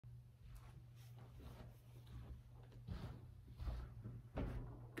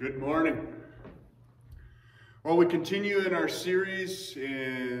Good morning. Well, we continue in our series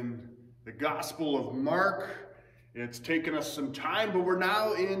in the Gospel of Mark. It's taken us some time, but we're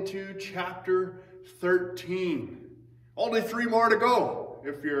now into chapter 13. Only 3 more to go,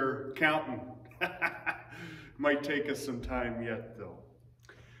 if you're counting. Might take us some time yet, though.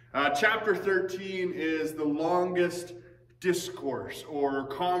 Chapter 13 is the longest discourse or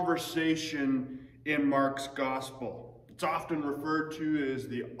conversation in Mark's Gospel. It's often referred to as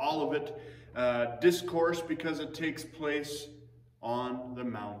the Olivet Discourse because it takes place on the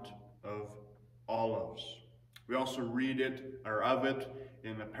Mount of Olives. We also read it, or of it,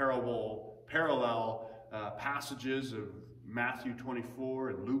 in the parallel passages of Matthew 24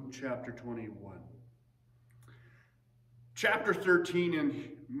 and Luke chapter 21. Chapter 13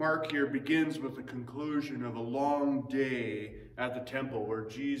 in Mark here begins with the conclusion of a long day at the temple where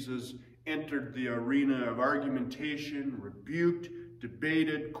Jesus entered the arena of argumentation, rebuked,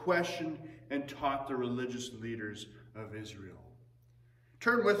 debated, questioned, and taught the religious leaders of Israel.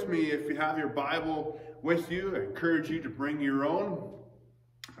 Turn with me, if you have your Bible with you. I encourage you to bring your own.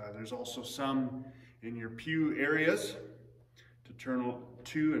 There's also some in your pew areas to turn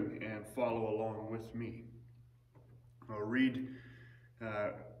to and follow along with me. I'll read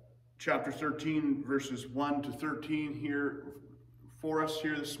chapter 13, verses 1 to 13 here for us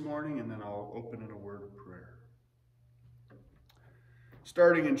here this morning, and then I'll open in a word of prayer.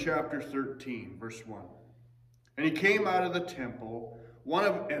 Starting in chapter 13, verse 1. And he came out of the temple, one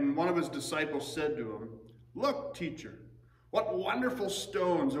of his disciples said to him, "Look, teacher, what wonderful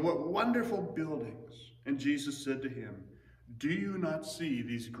stones and what wonderful buildings." And Jesus said to him, "Do you not see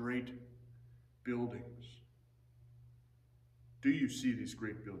these great buildings?" Do you see these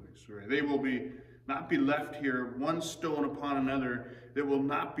great buildings? They will not be left here, one stone upon another, that will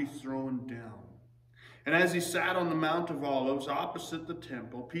not be thrown down. And as he sat on the Mount of Olives opposite the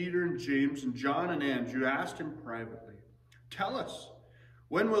temple, Peter and James and John and Andrew asked him privately, "Tell us,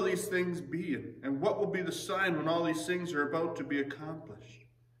 when will these things be? And what will be the sign when all these things are about to be accomplished?"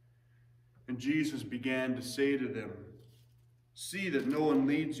 And Jesus began to say to them, "See that no one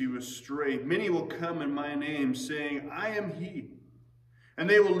leads you astray. Many will come in my name, saying, 'I am he.' And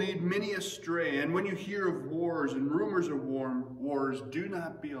they will lead many astray. And when you hear of wars and rumors of wars, do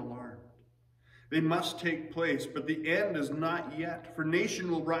not be alarmed. They must take place, but the end is not yet. For nation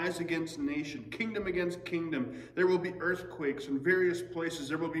will rise against nation, kingdom against kingdom. There will be earthquakes in various places.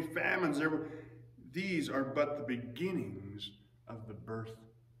 There will be famines. These are but the beginnings of the birth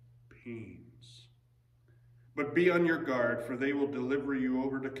pains. But be on your guard, for they will deliver you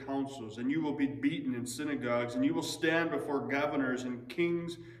over to councils, and you will be beaten in synagogues, and you will stand before governors and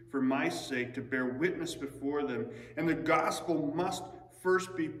kings for my sake to bear witness before them. And the gospel must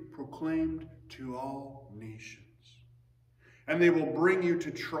first be proclaimed to all nations. And they will bring you to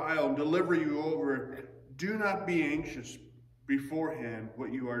trial and deliver you over. Do not be anxious beforehand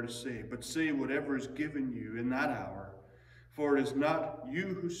what you are to say, but say whatever is given you in that hour. For it is not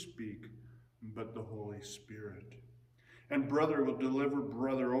you who speak, but the Holy Spirit. And brother will deliver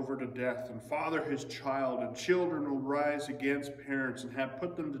brother over to death, and father his child, and children will rise against parents and have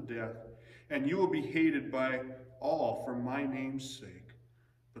put them to death. And you will be hated by all for my name's sake,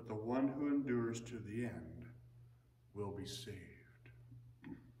 but the one who endures to the end will be saved."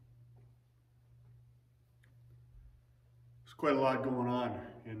 There's quite a lot going on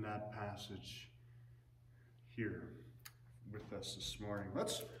in that passage here with us this morning.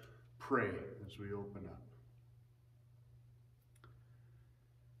 Let's pray as we open up.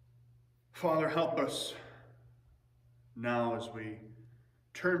 Father, help us now as we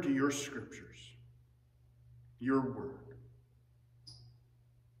turn to your scriptures, your word.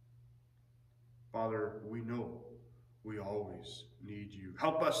 Father, we know we always need you.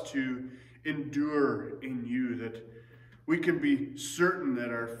 Help us to endure in you, that we can be certain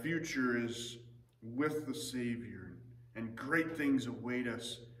that our future is with the Savior and great things await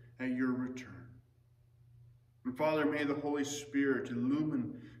us at your return. And Father, may the Holy Spirit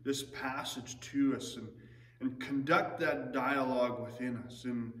illumine this passage to us and conduct that dialogue within us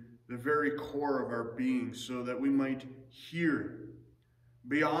in the very core of our being, so that we might hear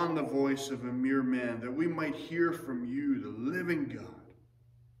beyond the voice of a mere man, that we might hear from you, the living God.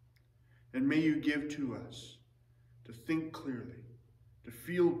 And may you give to us to think clearly, to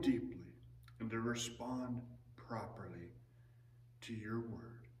feel deeply, and to respond properly to your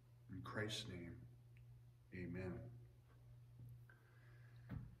word. In Christ's name, amen.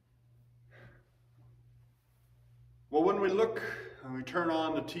 Well, when we look and we turn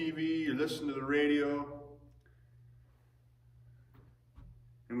on the TV or listen to the radio,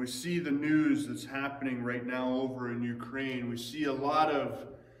 and we see the news that's happening right now over in Ukraine, we see a lot of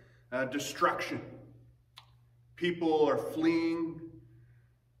destruction. People are fleeing,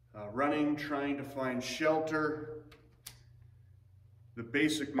 running, trying to find shelter, the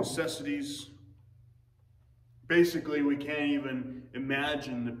basic necessities. Basically, we can't even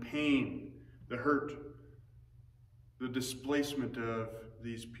imagine the pain, the hurt, the displacement of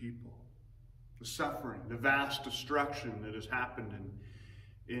these people, the suffering, the vast destruction that has happened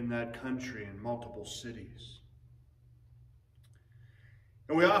in that country in multiple cities.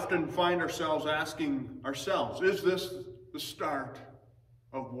 And we often find ourselves asking ourselves, is this the start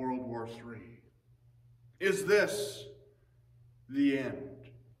of World War III? Is this the end?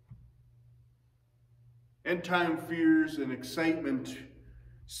 End-time fears and excitement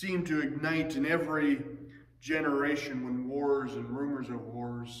seem to ignite in every generation when wars and rumors of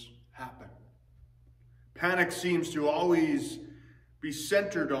wars happen. Panic seems to always be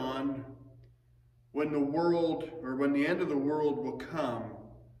centered on when the world, or when the end of the world will come,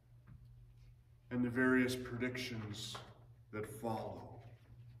 and the various predictions that follow.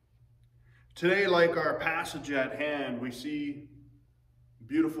 Today, like our passage at hand, we see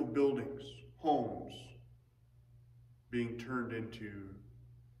beautiful buildings, homes, being turned into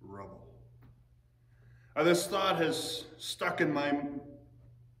rubble. This thought has stuck in my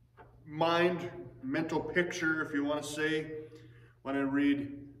mind, mental picture, if you want to say, when I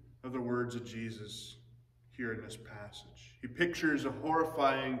read of the words of Jesus here in this passage. He pictures a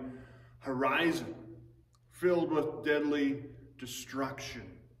horrifying horizon filled with deadly destruction,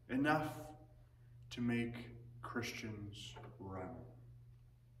 enough to make Christians run.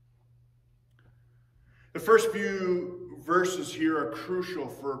 The first few verses here are crucial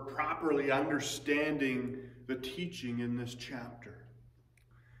for properly understanding the teaching in this chapter.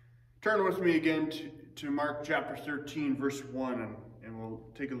 Turn with me again to Mark chapter 13, verse 1, and we'll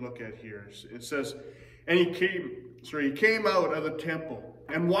take a look at here. It says, and he came out of the temple,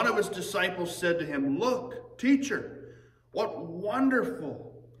 and one of his disciples said to him, "Look, teacher, what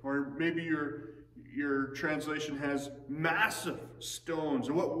wonderful," or maybe your translation has massive stones,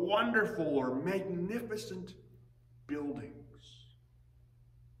 and what wonderful or magnificent buildings.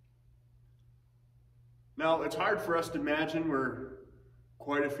 Now, it's hard for us to imagine, we're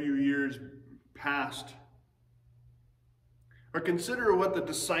quite a few years past, or consider what the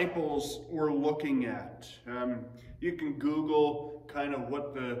disciples were looking at. You can Google kind of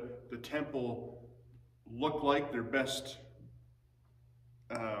what the temple looked like, their best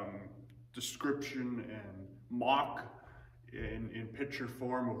description and mock in picture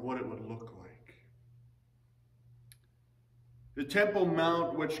form of what it would look like. The Temple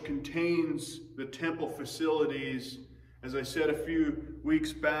Mount, which contains the temple facilities, as I said a few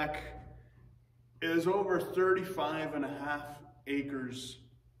weeks back, is over 35.5 acres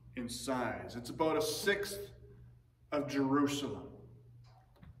in size. It's about a sixth of Jerusalem.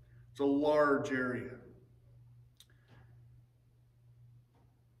 It's a large area.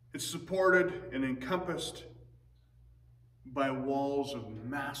 It's supported and encompassed by walls of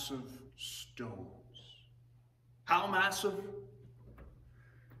massive stones. How massive?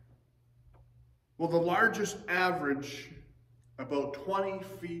 Well, the largest average about 25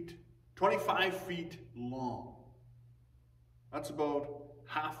 feet long. That's about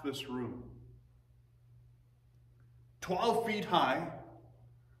half this room. 12 feet high,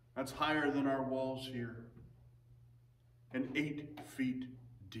 that's higher than our walls here, and 8 feet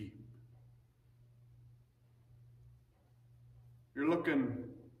deep. You're looking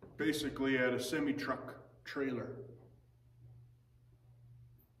basically at a semi-truck trailer.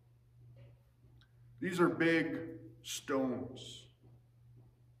 These are big stones.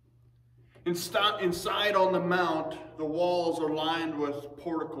 Inside on the mount, the walls are lined with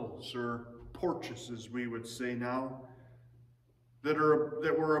porticles, or porches as we would say now, that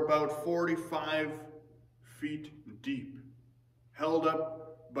were about 45 feet deep, held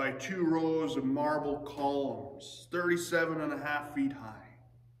up by 2 rows of marble columns, 37.5 feet high.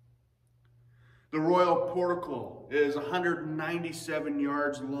 The royal portico is 197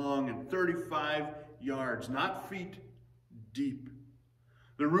 yards long and 35 yards, not feet, deep.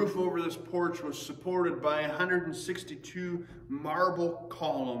 The roof over this porch was supported by 162 marble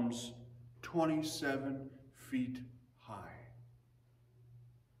columns, 27 feet high.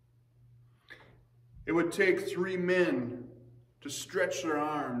 It would take 3 men to stretch their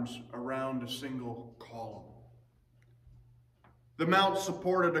arms around a single column. The mount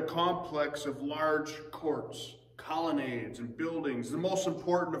supported a complex of large courts, colonnades, and buildings, the most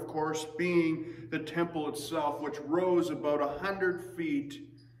important, of course, being the temple itself, which rose about 100 feet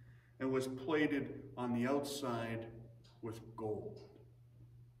and was plated on the outside with gold.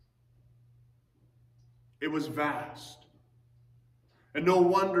 It was vast, And no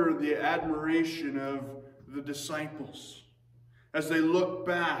wonder the admiration of the disciples as they look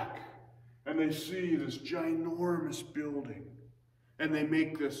back and they see this ginormous building and they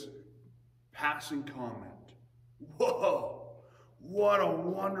make this passing comment. Whoa, what a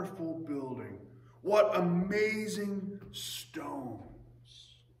wonderful building. What amazing stones.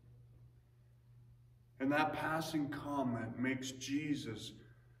 And that passing comment makes Jesus,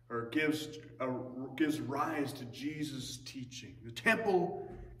 or gives rise to Jesus' teaching. The temple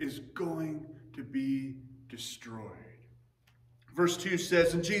is going to be destroyed. Verse 2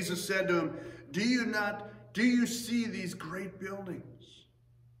 says, and Jesus said to him, do you see these great buildings?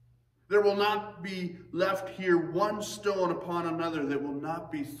 There will not be left here one stone upon another that will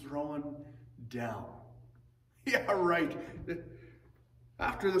not be thrown down. Yeah, right.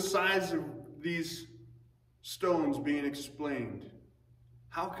 After the size of these stones being explained,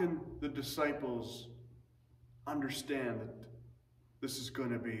 how can the disciples understand that this is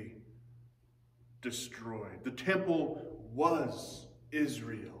going to be destroyed? The temple was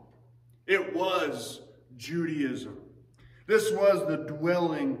Israel. It was Judaism. This was the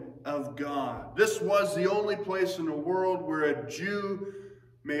dwelling of God. This was the only place in the world where a Jew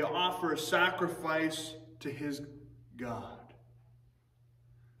may offer a sacrifice to his God.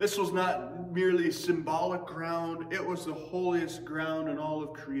 This was not merely symbolic ground. It was the holiest ground in all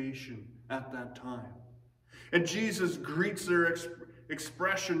of creation at that time. And Jesus greets their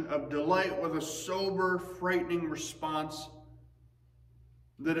expression of delight with a sober, frightening response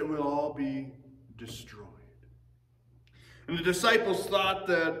that it will all be destroyed. And the disciples thought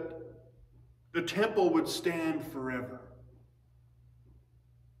that the temple would stand forever.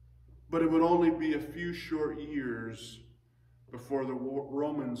 But it would only be a few short years before the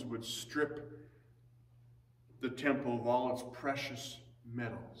Romans would strip the temple of all its precious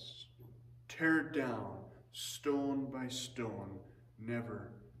metals, tear it down stone by stone,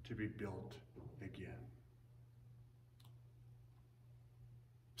 never to be built again.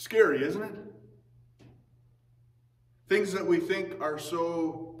 Scary, isn't it? Things that we think are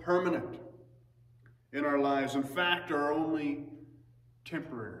so permanent in our lives, in fact, are only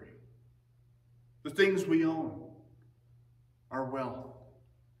temporary. The things we own, our wealth,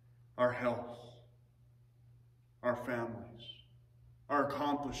 our health, our families, our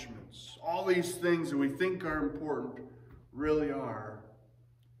accomplishments, all these things that we think are important really are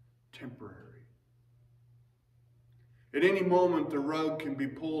temporary. At any moment, the rug can be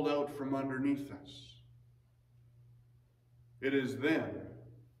pulled out from underneath us. It is then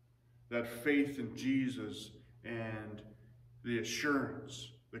that faith in Jesus and the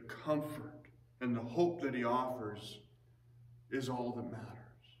assurance, the comfort, and the hope that he offers is all that matters.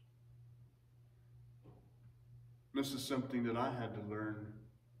 This is something that I had to learn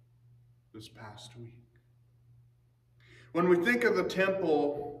this past week. When we think of the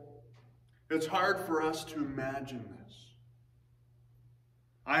temple, it's hard for us to imagine this.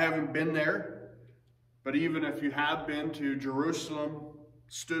 I haven't been there, but even if you have been to Jerusalem,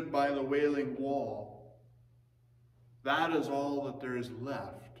 stood by the Wailing Wall, that is all that there is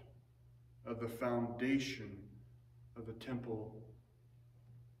left of the foundation of the temple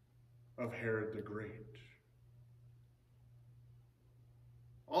of Herod the Great.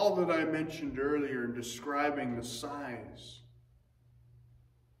 All that I mentioned earlier in describing the size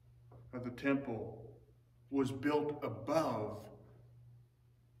of the temple was built above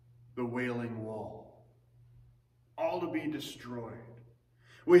the Wailing Wall, all to be destroyed.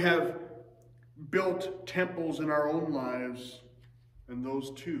 We have built temples in our own lives, and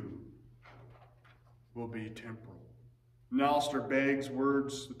those too will be temporal. In Alistair Begg's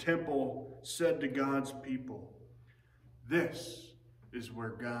words, the temple said to God's people, "This is where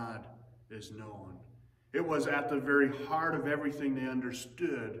God is known." It was at the very heart of everything they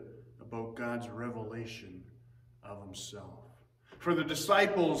understood about God's revelation of himself. For the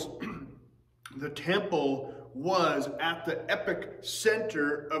disciples, the temple was at the epic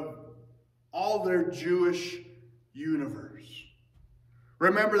center of all their Jewish universe.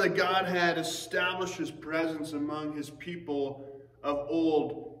 Remember that God had established his presence among his people of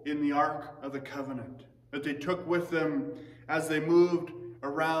old in the Ark of the Covenant, that they took with them as they moved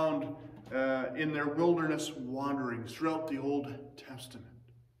around in their wilderness wanderings throughout the Old Testament.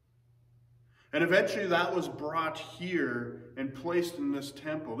 And eventually that was brought here and placed in this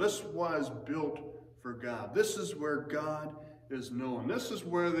temple. This was built for God. This is where God is known. This is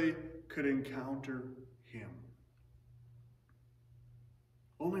where they could encounter him.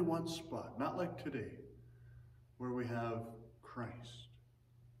 Only one spot, not like today, where we have Christ.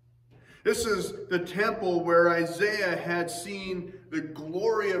 This is the temple where Isaiah had seen the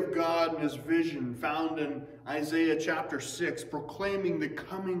glory of God in his vision, found in Isaiah chapter 6, proclaiming the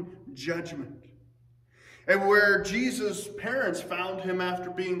coming judgment. And where Jesus' parents found him after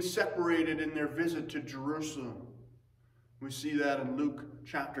being separated in their visit to Jerusalem. We see that in Luke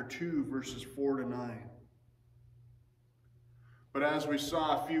chapter 2, verses 4 to 9. But as we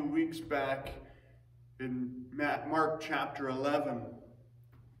saw a few weeks back in Mark chapter 11,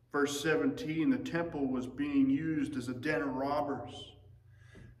 verse 17, the temple was being used as a den of robbers.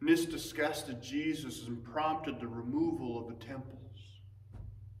 And this disgusted Jesus and prompted the removal of the temples.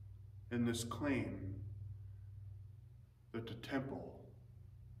 And this claim that the temple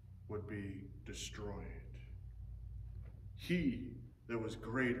would be destroyed. He that was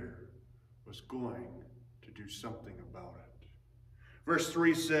greater was going to do something about it. Verse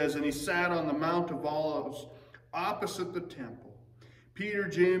 3 says, and he sat on the Mount of Olives opposite the temple. Peter,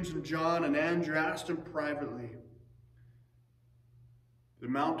 James, and John, and Andrew asked him privately. The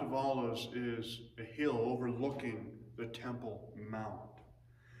Mount of Olives is a hill overlooking the Temple Mount.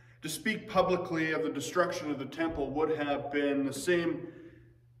 To speak publicly of the destruction of the temple would have had the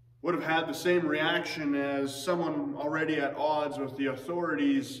same reaction as someone already at odds with the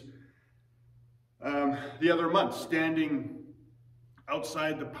authorities the other month, standing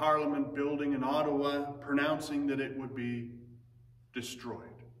outside the Parliament building in Ottawa, pronouncing that it would be destroyed.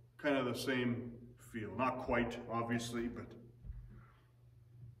 Kind of the same feel. Not quite, obviously, but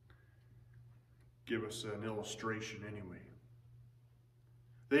give us an illustration anyway.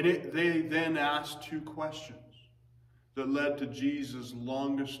 They then asked two questions that led to Jesus'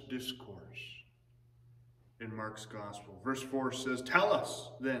 longest discourse in Mark's Gospel. Verse 4 says, tell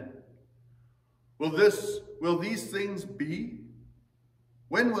us then, will these things be?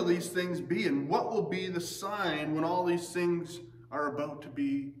 When will these things be? And what will be the sign when all these things are about to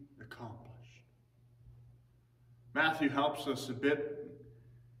be accomplished? Matthew helps us a bit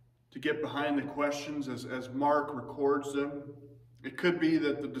to get behind the questions as Mark records them. It could be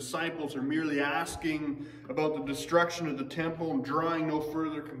that the disciples are merely asking about the destruction of the temple and drawing no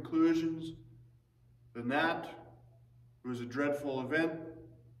further conclusions than that. It was a dreadful event.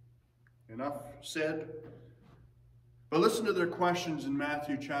 Enough said. But listen to their questions in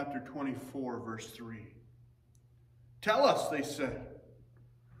Matthew chapter 24, verse 3. Tell us, they said,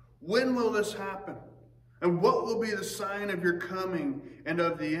 when will this happen? And what will be the sign of your coming and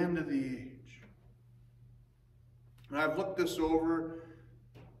of the end of the age? And I've looked this over,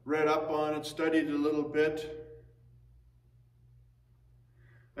 read up on it, studied it a little bit.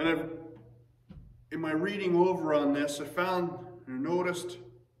 And in my reading over on this, I found and noticed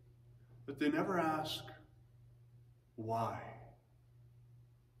that they never ask why.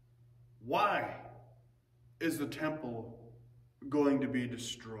 Why is the temple going to be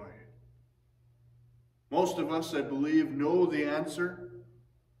destroyed? Most of us, I believe, know the answer.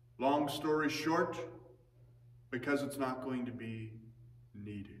 Long story short, because it's not going to be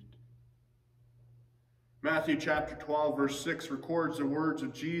needed. Matthew chapter 12, verse 6 records the words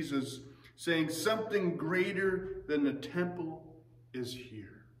of Jesus saying, something greater than the temple is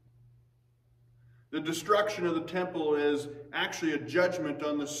here. The destruction of the temple is actually a judgment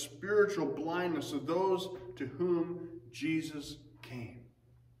on the spiritual blindness of those to whom Jesus came.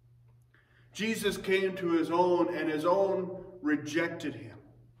 Jesus came to his own, and his own rejected him.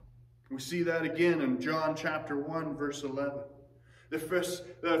 We see that again in John chapter 1, verse 11. The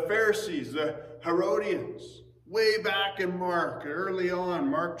Pharisees, the Herodians, way back in Mark, early on,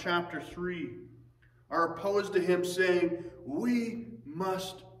 Mark chapter 3, are opposed to him, saying, we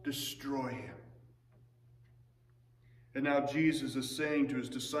must destroy him. And now Jesus is saying to his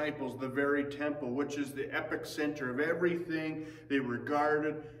disciples, the very temple, which is the epicenter of everything they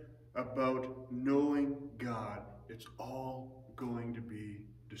regarded about knowing God, it's all going to be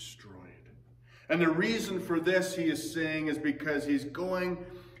destroyed. And the reason for this, he is saying, is because he's going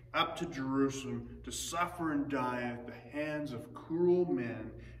up to Jerusalem to suffer and die at the hands of cruel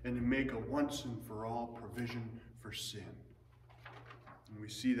men and to make a once and for all provision for sin. And we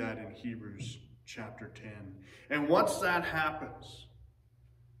see that in Hebrews chapter 10. And once that happens,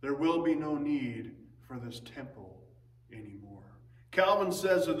 there will be no need for this temple anymore. Calvin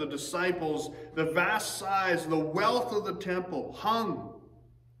says of the disciples, the vast size, the wealth of the temple hung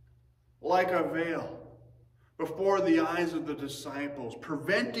like a veil before the eyes of the disciples,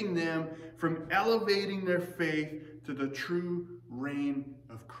 preventing them from elevating their faith to the true reign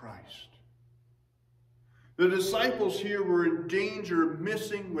of Christ. The disciples here were in danger of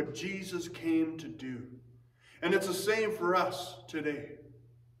missing what Jesus came to do. And it's the same for us today.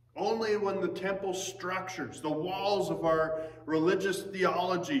 Only when the temple structures, the walls of our religious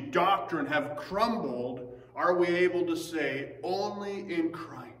theology, doctrine have crumbled, are we able to say, only in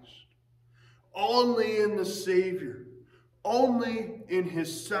Christ, only in the Savior, only in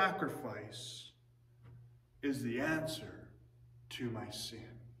his sacrifice is the answer to my sin.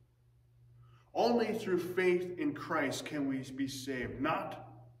 Only through faith in Christ can we be saved, not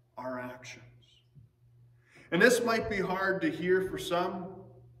our actions. And this might be hard to hear for some.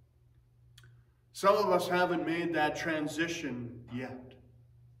 Some of us haven't made that transition yet.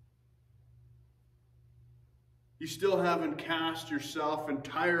 You still haven't cast yourself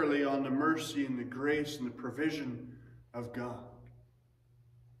entirely on the mercy and the grace and the provision of God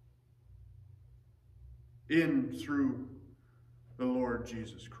in through the Lord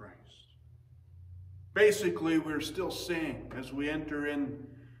Jesus Christ. Basically, we're still saying as we enter in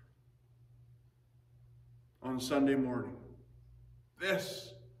on Sunday morning,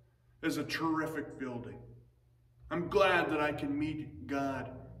 this is a terrific building. I'm glad that I can meet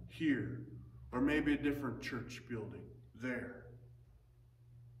God here, or maybe a different church building there.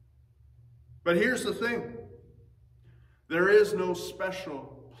 But here's the thing. There is no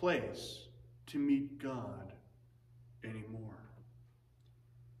special place to meet God anymore.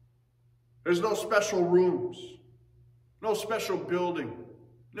 There's no special rooms, no special building,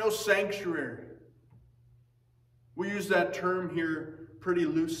 no sanctuary. We use that term here pretty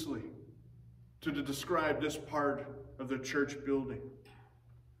loosely to describe this part of the church building.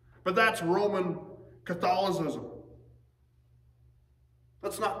 But that's Roman Catholicism.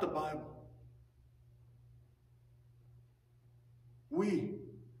 That's not the Bible. We,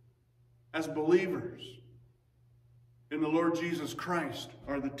 as believers in the Lord Jesus Christ,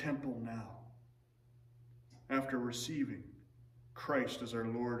 are the temple now, after receiving Christ as our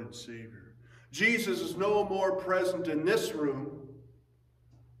Lord and Savior. Jesus is no more present in this room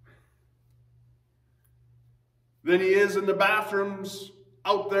than he is in the bathrooms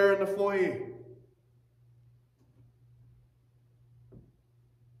out there in the foyer.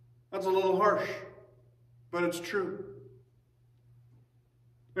 That's a little harsh, but it's true.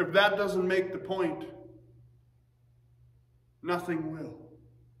 If that doesn't make the point, nothing will.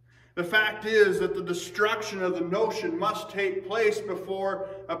 The fact is that the destruction of the notion must take place before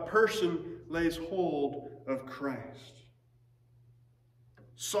a person lays hold of Christ.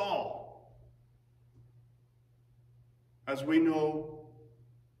 Saul, as we know,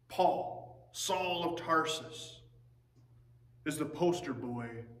 Paul, Saul of Tarsus, is the poster boy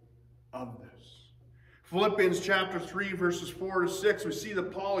of this. Philippians chapter 3, verses 4 to 6, we see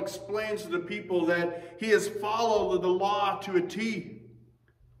that Paul explains to the people that he has followed the law to a T.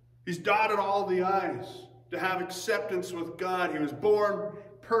 He's dotted all the I's to have acceptance with God. He was born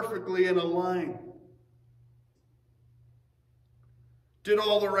perfectly in a line. Did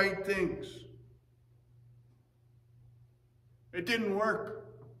all the right things. It didn't work.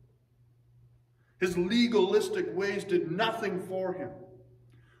 His legalistic ways did nothing for him.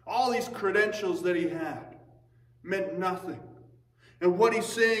 All these credentials that he had meant nothing. And what he's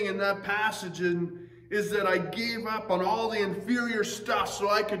saying in that passage is that I gave up on all the inferior stuff so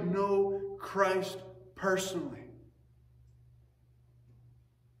I could know Christ personally.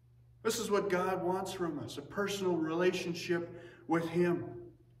 This is what God wants from us, a personal relationship with him.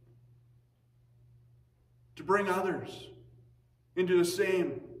 To bring others into the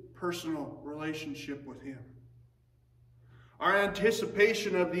same personal relationship with him. Our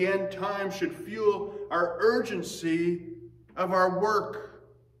anticipation of the end time should fuel our urgency of our work,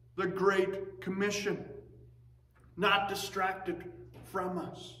 the Great Commission. Not distracted from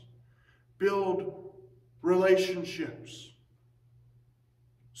us. Build relationships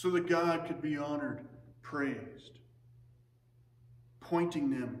so that God could be honored, praised,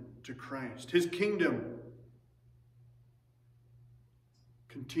 pointing them to Christ. His kingdom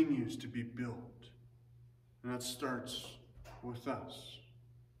continues to be built, and that starts with us.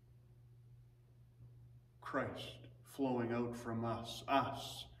 Christ flowing out from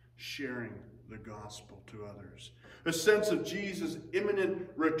us sharing the gospel to others. A sense of Jesus' imminent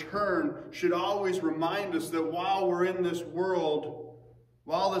return should always remind us that while we're in this world,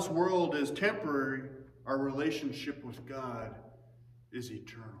 while this world is temporary, our relationship with God is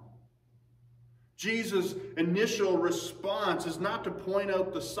eternal. Jesus' initial response is not to point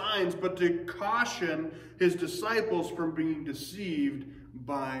out the signs, but to caution his disciples from being deceived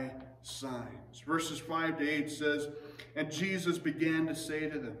by signs. Verses 5 to 8 says, "And Jesus began to say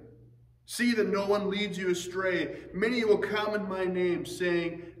to them, 'See that no one leads you astray. Many will come in my name,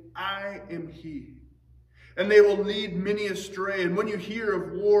 saying, I am he. And they will lead many astray. And when you hear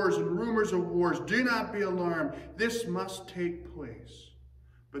of wars and rumors of wars, do not be alarmed. This must take place.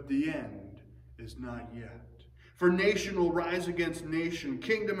 but the end is not yet. For nation will rise against nation,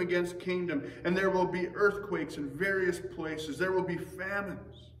 kingdom against kingdom, and there will be earthquakes in various places. There will be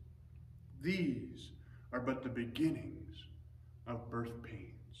famines. These are but the beginnings of birth pains.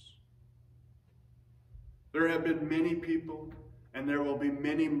 There have been many people, and there will be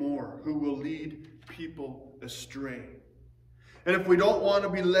many more who will lead people astray. And if we don't want to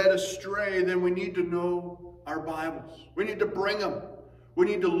be led astray, then we need to know our Bibles. We need to bring them. We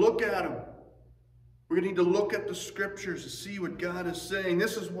need to look at them. We need to look at the scriptures to see what God is saying.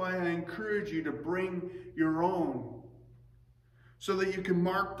 This is why I encourage you to bring your own, so that you can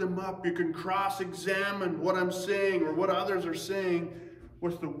mark them up. You can cross-examine what I'm saying or what others are saying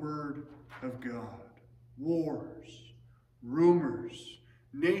with the Word of God. Wars, rumors,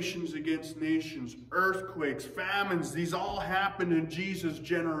 nations against nations, earthquakes, famines, these all happened in Jesus'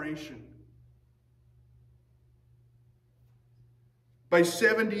 generation. By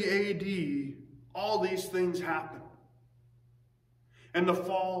 70 A.D., all these things happened. And the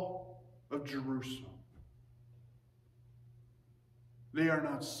fall of Jerusalem. They are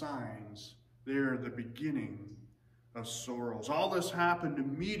not signs. They are the beginning of sorrows. All this happened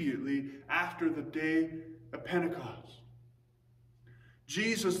immediately after the day of Pentecost.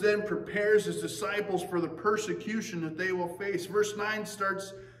 Jesus then prepares his disciples for the persecution that they will face. Verse 9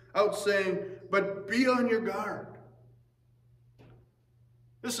 starts out saying, "But be on your guard."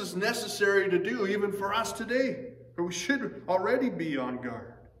 This is necessary to do even for us today, for we should already be on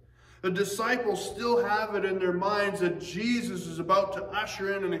guard. The disciples still have it in their minds that Jesus is about to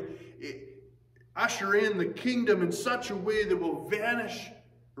usher in the kingdom in such a way that will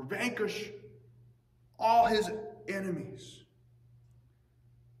vanquish all his enemies.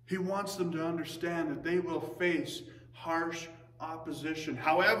 He wants them to understand that they will face harsh opposition.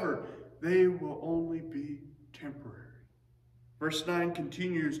 However, they will only be temporary. Verse 9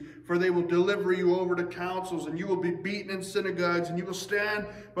 continues, "For they will deliver you over to councils, and you will be beaten in synagogues, and you will stand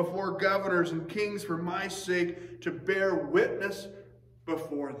before governors and kings for my sake to bear witness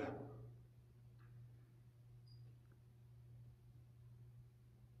before them."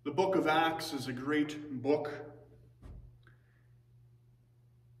 The book of Acts is a great book.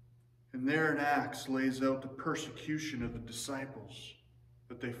 And there in Acts lays out the persecution of the disciples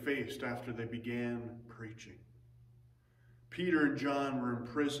that they faced after they began preaching. Peter and John were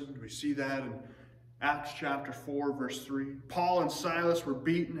imprisoned. We see that in Acts chapter 4, verse 3. Paul and Silas were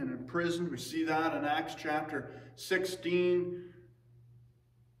beaten and imprisoned. We see that in Acts chapter 16.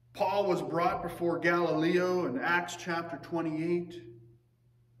 Paul was brought before Galileo in Acts chapter 28.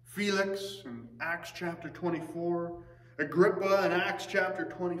 Felix in Acts chapter 24. Agrippa in Acts chapter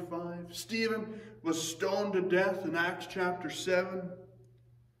 25. Stephen was stoned to death in Acts chapter 7.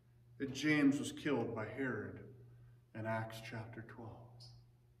 And James was killed by Herod in Acts chapter 12.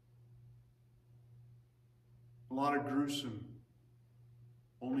 A lot of gruesome,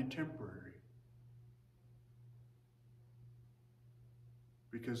 only temporary,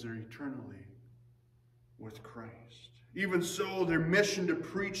 because they're eternally with Christ. Even so, their mission to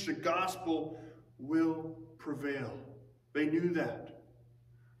preach the gospel will prevail. They knew that.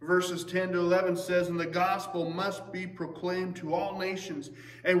 Verses 10 to 11 says, "And the gospel must be proclaimed to all nations,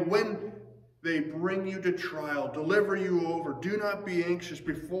 and when they bring you to trial, deliver you over. Do not be anxious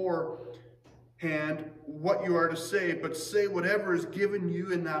beforehand what you are to say, but say whatever is given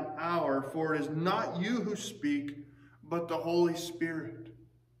you in that hour, for it is not you who speak, but the Holy Spirit."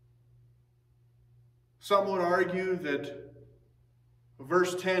 Some would argue that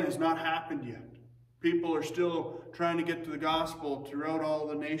verse 10 has not happened yet. People are still trying to get to the gospel throughout all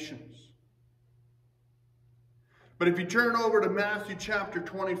the nations. But if you turn over to Matthew chapter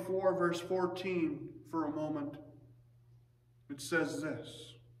 24, verse 14 for a moment, it says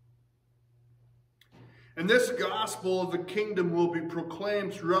this: "And this gospel of the kingdom will be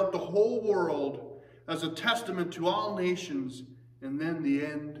proclaimed throughout the whole world as a testament to all nations, and then the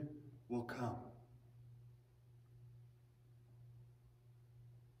end will come."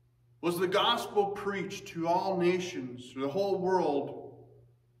 Was the gospel preached to all nations, or the whole world,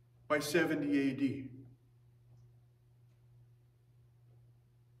 by 70 A.D.?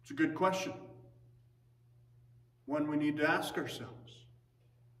 It's a good question. One we need to ask ourselves.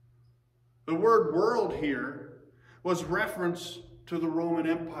 The word world here was reference to the Roman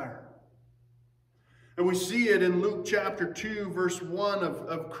Empire. And we see it in Luke chapter 2, verse 1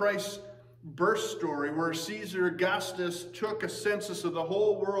 of Christ's birth story, where Caesar Augustus took a census of the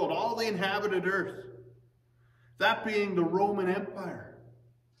whole world, all the inhabited earth, that being the Roman Empire.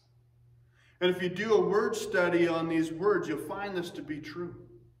 And if you do a word study on these words, you'll find this to be true.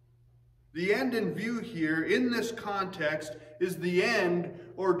 The end in view here, in this context, is the end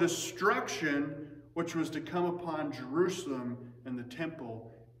or destruction which was to come upon Jerusalem and the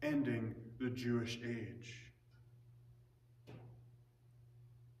temple, ending the Jewish age.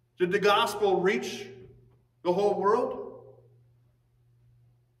 Did the gospel reach the whole world?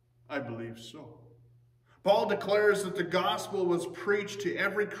 I believe so. Paul declares that the gospel was preached to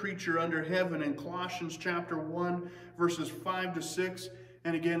every creature under heaven in Colossians chapter 1, verses 5 to 6,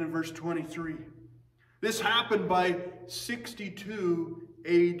 and again in verse 23. This happened by 62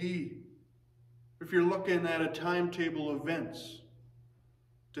 AD. If you're looking at a timetable of events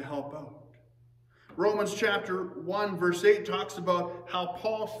to help out. Romans chapter 1 verse 8 talks about how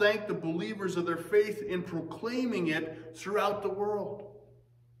Paul thanked the believers of their faith in proclaiming it throughout the world.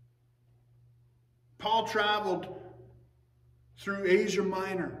 Paul traveled through Asia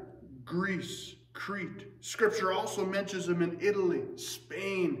Minor, Greece, Crete. Scripture also mentions him in Italy,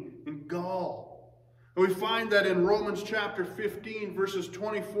 Spain, and Gaul. And we find that in Romans chapter 15 verses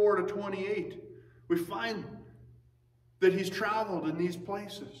 24 to 28. We find that he's traveled in these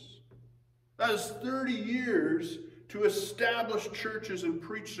places. That is 30 years to establish churches and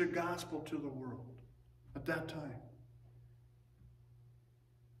preach the gospel to the world at that time.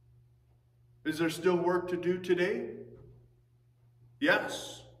 Is there still work to do today?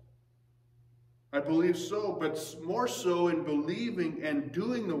 Yes. I believe so, but more so in believing and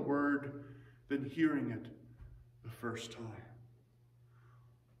doing the word than hearing it the first time.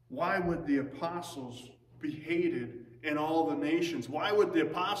 Why would the apostles be hated in all the nations? Why would the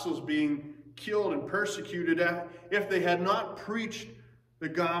apostles being killed and persecuted if they had not preached the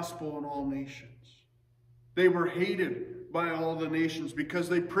gospel in all nations? They were hated by all the nations because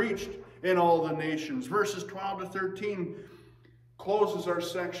they preached in all the nations. Verses 12 to 13 closes our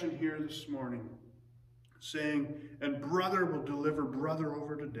section here this morning, saying, "And brother will deliver brother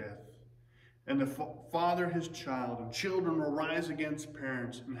over to death, and the father his child, and children will rise against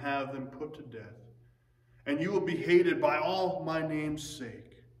parents and have them put to death. And you will be hated by all my name's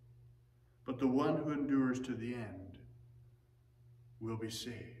sake. But the one who endures to the end will be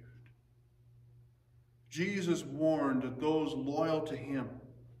saved." Jesus warned that those loyal to him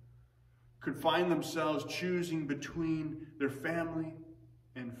could find themselves choosing between their family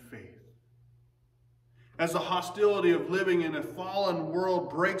and faith. As the hostility of living in a fallen world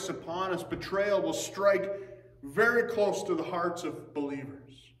breaks upon us, betrayal will strike very close to the hearts of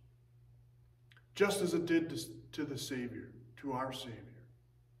believers, just as it did to the Savior, to our Savior.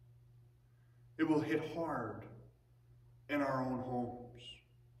 It will hit hard in our own homes.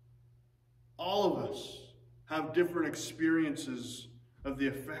 All of us have different experiences of the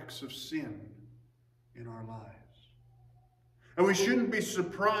effects of sin in our lives. And we shouldn't be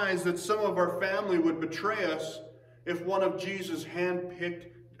surprised that some of our family would betray us if one of Jesus'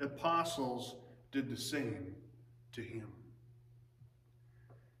 hand-picked apostles did the same to him.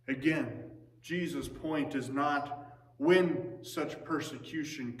 Again, Jesus' point is not when such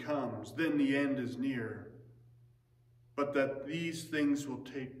persecution comes, then the end is near, but that these things will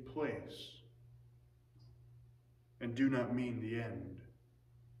take place and do not mean the end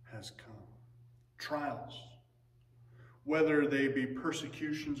has come. Trials, whether they be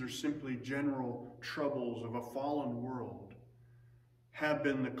persecutions or simply general troubles of a fallen world, have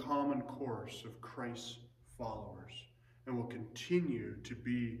been the common course of Christ's followers and will continue to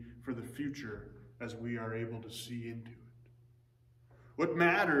be for the future as we are able to see into it. What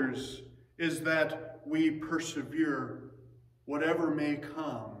matters is that we persevere whatever may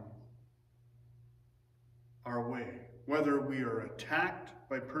come our way, whether we are attacked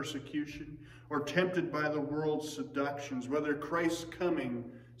by persecution or tempted by the world's seductions, whether Christ's coming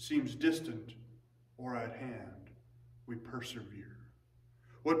seems distant or at hand, we persevere.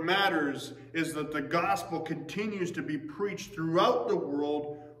 What matters is that the gospel continues to be preached throughout the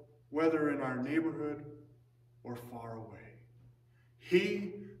world, whether in our neighborhood or far away.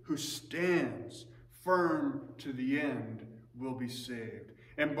 He who stands firm to the end will be saved.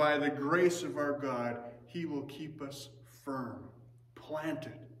 And by the grace of our God, he will keep us firm,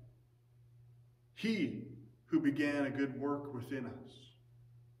 planted. He who began a good work within us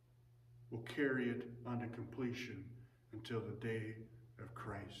will carry it unto completion until the day of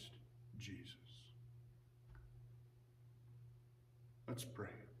Christ Jesus. Let's pray.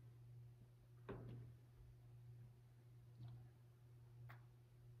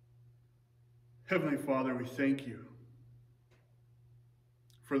 Heavenly Father, we thank you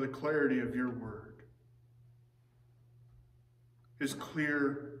for the clarity of your word. It's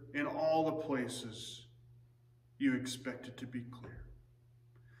clear in all the places you expect it to be clear.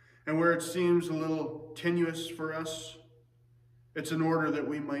 And where it seems a little tenuous for us, it's in order that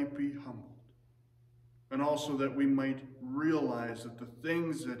we might be humbled. And also that we might realize that the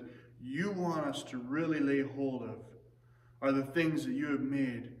things that you want us to really lay hold of are the things that you have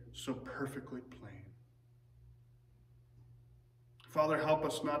made so perfectly plain. Father, help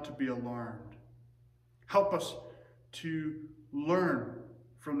us not to be alarmed. Help us to learn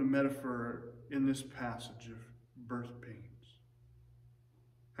from the metaphor in this passage of birth pains.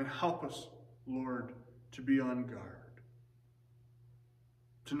 And help us, Lord, to be on guard,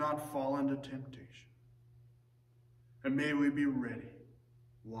 to not fall into temptation. And may we be ready,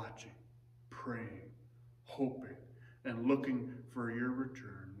 watching, praying, hoping, and looking for your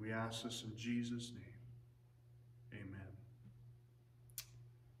return. We ask this in Jesus' name. Amen.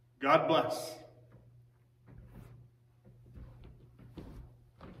 God bless.